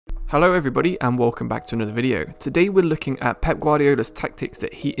Hello everybody and welcome back to another video. Today we're looking at Pep Guardiola's tactics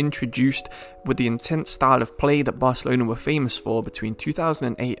that he introduced with the intense style of play that Barcelona were famous for between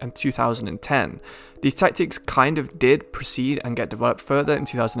 2008 and 2010. These tactics kind of did proceed and get developed further in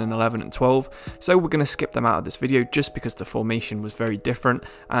 2011 and 12, so we're going to skip them out of this video just because the formation was very different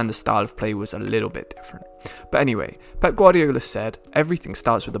and the style of play was a little bit different. But anyway, Pep Guardiola said everything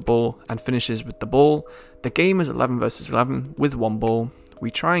starts with the ball and finishes with the ball. The game is 11 versus 11 with one ball. We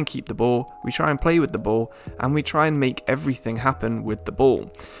try and keep the ball, we try and play with the ball, and we try and make everything happen with the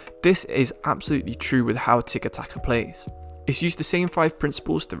ball. This is absolutely true with how Tika-Taka plays. It's used the same 5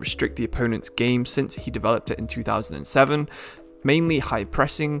 principles to restrict the opponent's game since he developed it in 2007, mainly high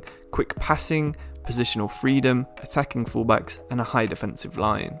pressing, quick passing, positional freedom, attacking fullbacks, and a high defensive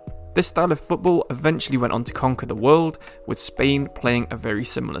line. This style of football eventually went on to conquer the world, with Spain playing a very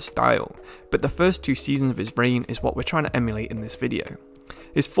similar style, but the first 2 seasons of his reign is what we're trying to emulate in this video.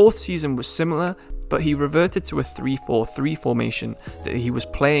 His 4th season was similar, but he reverted to a 3-4-3 formation that he was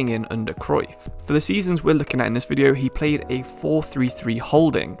playing in under Cruyff. For the seasons we're looking at in this video, he played a 4-3-3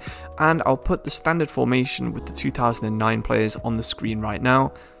 holding, and I'll put the standard formation with the 2009 players on the screen right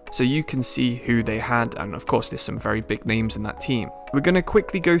now, so you can see who they had, and of course there's some very big names in that team. We're going to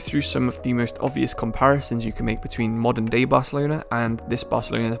quickly go through some of the most obvious comparisons you can make between modern day Barcelona and this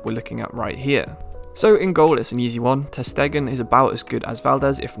Barcelona that we're looking at right here. So in goal, it's an easy one. Ter Stegen is about as good as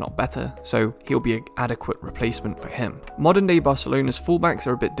Valdez, if not better, so he'll be an adequate replacement for him. Modern day Barcelona's fullbacks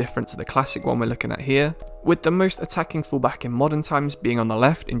are a bit different to the classic one we're looking at here, with the most attacking fullback in modern times being on the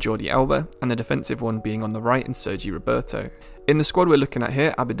left in Jordi Alba, and the defensive one being on the right in Sergi Roberto. In the squad we're looking at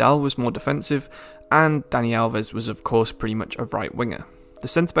here, Abidal was more defensive, and Dani Alves was of course pretty much a right winger. The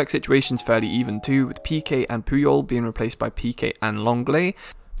centre-back situation's fairly even too, with Pique and Puyol being replaced by Pique and Lenglet.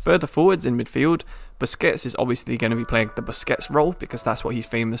 Further forwards in midfield, Busquets is obviously going to be playing the Busquets role because that's what he's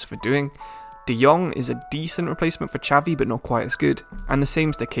famous for doing. De Jong is a decent replacement for Xavi but not quite as good, and the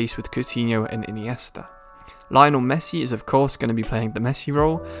same's the case with Coutinho and Iniesta. Lionel Messi is of course going to be playing the Messi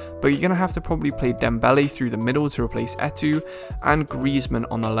role, but you're going to have to probably play Dembele through the middle to replace Eto'o, and Griezmann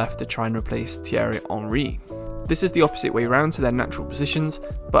on the left to try and replace Thierry Henry. This is the opposite way round to their natural positions,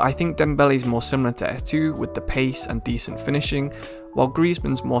 but I think Dembele is more similar to Eto'o with the pace and decent finishing, while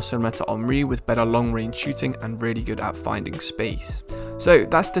Griezmann's more similar to Henry with better long range shooting and really good at finding space. So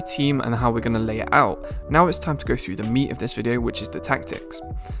that's the team and how we're going to lay it out. Now it's time to go through the meat of this video, which is the tactics.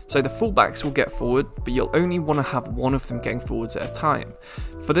 So the fullbacks will get forward, but you'll only want to have one of them getting forwards at a time.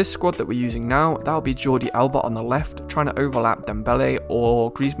 For this squad that we're using now, that'll be Jordi Alba on the left, trying to overlap Dembele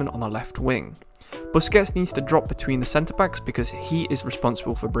or Griezmann on the left wing. Busquets needs to drop between the centre-backs because he is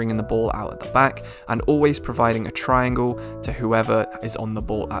responsible for bringing the ball out at the back and always providing a triangle to whoever is on the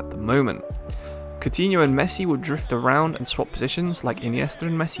ball at the moment. Coutinho and Messi will drift around and swap positions like Iniesta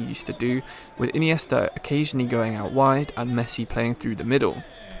and Messi used to do, with Iniesta occasionally going out wide and Messi playing through the middle.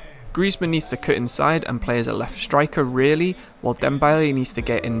 Griezmann needs to cut inside and play as a left striker really, while Dembele needs to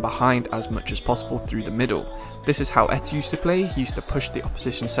get in behind as much as possible through the middle. This is how Eto'o used to play. He used to push the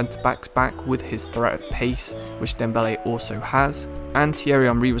opposition centre-backs back with his threat of pace, which Dembele also has. And Thierry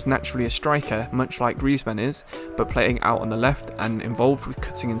Henry was naturally a striker, much like Griezmann is, but playing out on the left and involved with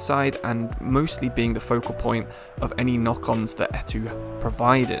cutting inside and mostly being the focal point of any knock-ons that Eto'o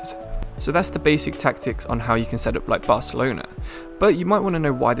provided. So that's the basic tactics on how you can set up like Barcelona, but you might want to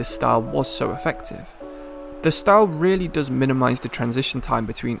know why this style was so effective. The style really does minimise the transition time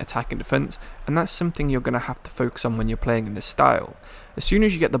between attack and defence, and that's something you're going to have to focus on when you're playing in this style. As soon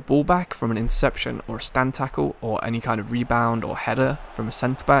as you get the ball back from an interception or a stand tackle or any kind of rebound or header from a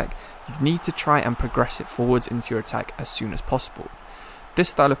centre back, you need to try and progress it forwards into your attack as soon as possible. This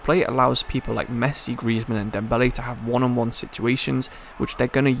style of play allows people like Messi, Griezmann and Dembele to have one-on-one situations which they're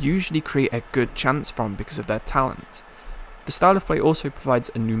going to usually create a good chance from because of their talent. The style of play also provides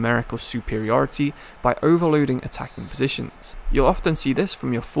a numerical superiority by overloading attacking positions. You'll often see this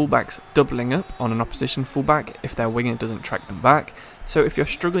from your fullbacks doubling up on an opposition fullback if their winger doesn't track them back, so if you're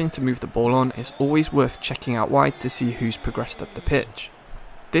struggling to move the ball on, it's always worth checking out wide to see who's progressed up the pitch.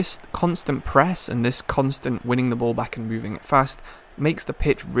 This constant press and this constant winning the ball back and moving it fast makes the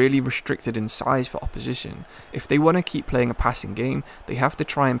pitch really restricted in size for opposition. If they want to keep playing a passing game, they have to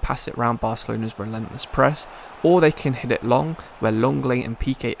try and pass it around Barcelona's relentless press, or they can hit it long, where Lenglet and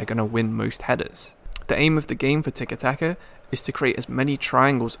Pique are going to win most headers. The aim of the game for Tika-Taka is to create as many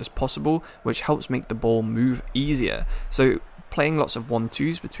triangles as possible, which helps make the ball move easier. So playing lots of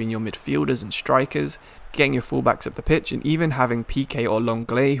 1-2s between your midfielders and strikers, getting your fullbacks up the pitch, and even having Pique or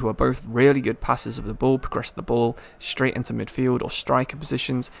Lenglet, who are both really good passers of the ball, progress the ball straight into midfield or striker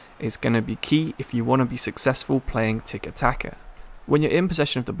positions, is going to be key if you want to be successful playing Tika-Taka. When you're in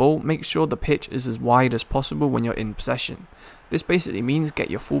possession of the ball, make sure the pitch is as wide as possible when you're in possession. This basically means get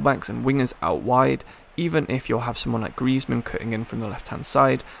your fullbacks and wingers out wide. Even if you'll have someone like Griezmann cutting in from the left hand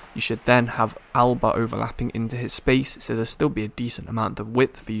side, you should then have Alba overlapping into his space, so there'll still be a decent amount of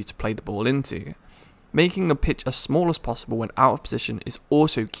width for you to play the ball into. Making the pitch as small as possible when out of position is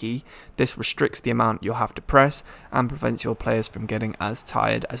also key. This restricts the amount you'll have to press and prevents your players from getting as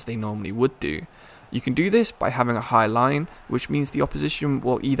tired as they normally would do. You can do this by having a high line, which means the opposition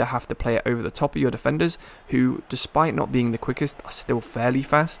will either have to play it over the top of your defenders, who despite not being the quickest are still fairly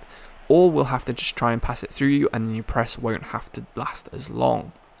fast, or will have to just try and pass it through you and then your press won't have to last as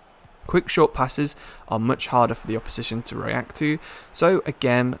long. Quick short passes are much harder for the opposition to react to, so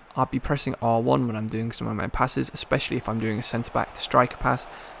again, I'll be pressing R1 when I'm doing some of my passes, especially if I'm doing a centre back to striker pass,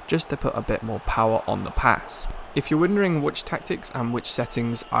 just to put a bit more power on the pass. If you're wondering which tactics and which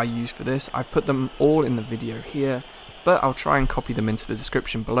settings I use for this, I've put them all in the video here, but I'll try and copy them into the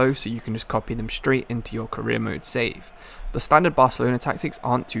description below so you can just copy them straight into your career mode save. The standard Barcelona tactics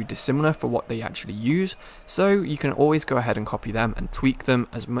aren't too dissimilar for what they actually use, so you can always go ahead and copy them and tweak them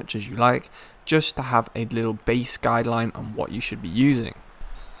as much as you like, just to have a little base guideline on what you should be using.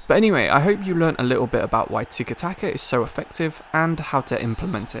 But anyway, I hope you learned a little bit about why Tika-Taka is so effective and how to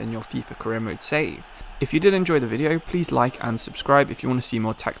implement it in your FIFA career mode save. If you did enjoy the video, please like and subscribe if you want to see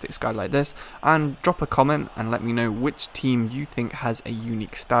more tactics guide like this, and drop a comment and let me know which team you think has a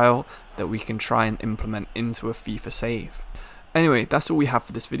unique style that we can try and implement into a FIFA save. Anyway, that's all we have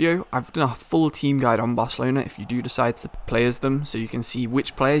for this video. I've done a full team guide on Barcelona if you do decide to play as them, so you can see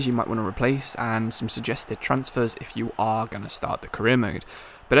which players you might want to replace and some suggested transfers if you are going to start the career mode.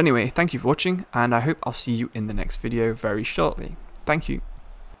 But anyway, thank you for watching, and I hope I'll see you in the next video very shortly. Thank you.